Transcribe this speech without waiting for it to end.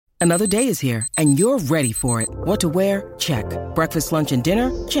Another day is here, and you're ready for it. What to wear? Check. Breakfast, lunch, and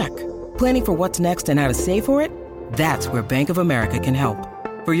dinner? Check. Planning for what's next and how to save for it? That's where Bank of America can help.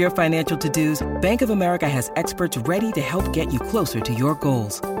 For your financial to-dos, Bank of America has experts ready to help get you closer to your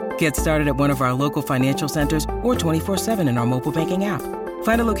goals. Get started at one of our local financial centers or 24/7 in our mobile banking app.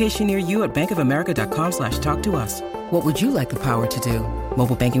 Find a location near you at bankofamerica.com/talktous. What would you like the power to do?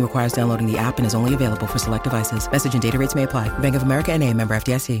 Mobile banking requires downloading the app and is only available for select devices. Message and data rates may apply. Bank of America N.A., member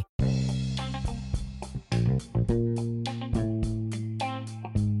FDIC.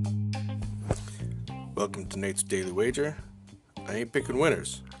 Welcome to Nate's Daily Wager. I ain't picking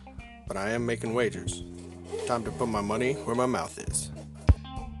winners, but I am making wagers. Time to put my money where my mouth is.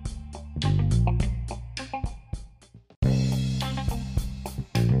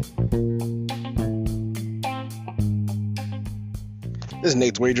 This is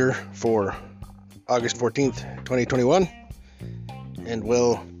Nate's Wager for August 14th, 2021. And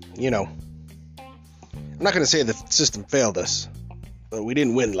well, I'm not going to say the system failed us, but we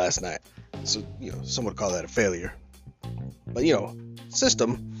didn't win last night. So, some would call that a failure. But,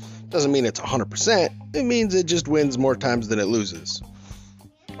 system doesn't mean it's 100%. It means it just wins more times than it loses.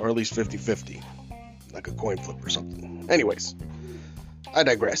 Or at least 50-50. Like a coin flip or something. Anyways, I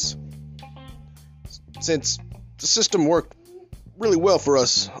digress. Since the system worked really well for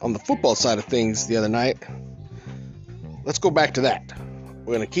us on the football side of things the other night, let's go back to that.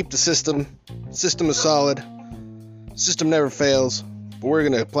 We're going to keep the system. System is solid. System never fails. But we're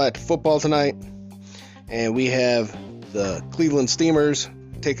going to apply it to football tonight. And we have the Cleveland Steamers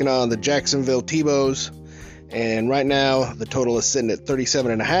taking on the Jacksonville T-Bows. And right now, the total is sitting at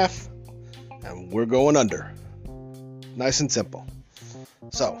 37.5. And we're going under. Nice and simple.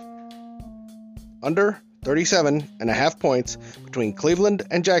 So, under 37.5 points between Cleveland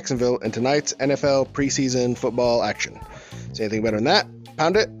and Jacksonville in tonight's NFL preseason football action. Say anything better than that?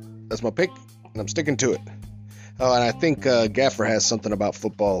 Pound it. That's my pick, and I'm sticking to it. Oh, and I think Gaffer has something about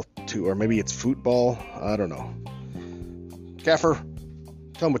football too, or maybe it's football. I don't know. Gaffer,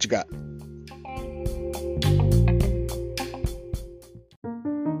 tell him what you got.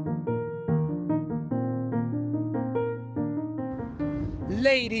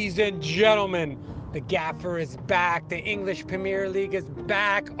 Ladies and gentlemen, the Gaffer is back. The English Premier League is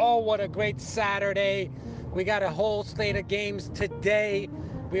back. Oh, what a great Saturday. We got a whole slate of games today.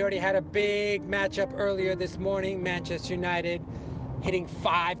 We already had a big matchup earlier this morning. Manchester United hitting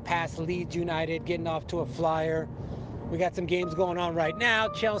 5 past Leeds United, getting off to a flyer. We got some games going on right now.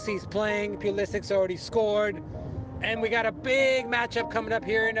 Chelsea's playing. Pulisic's already scored. And we got a big matchup coming up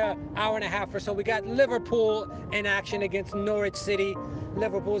here in an hour and a half or so. We got Liverpool in action against Norwich City.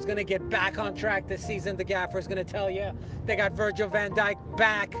 Liverpool's going to get back on track this season. The Gaffer's going to tell you. They got Virgil van Dijk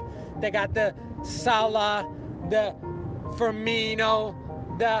back. They got the Salah, the Firmino,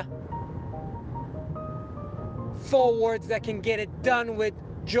 the forwards that can get it done with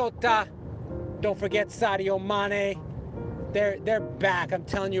Jota. Don't forget Sadio Mane. They're back, I'm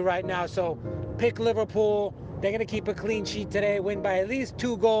telling you right now. So pick Liverpool. They're going to keep a clean sheet today, win by at least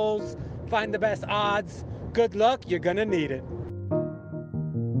 2 goals, find the best odds. Good luck, you're going to need it.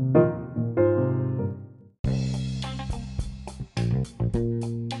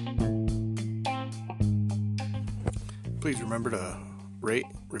 Please remember to rate,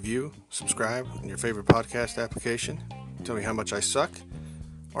 review, subscribe in your favorite podcast application. Tell me how much I suck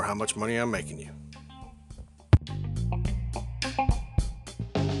or how much money I'm making you.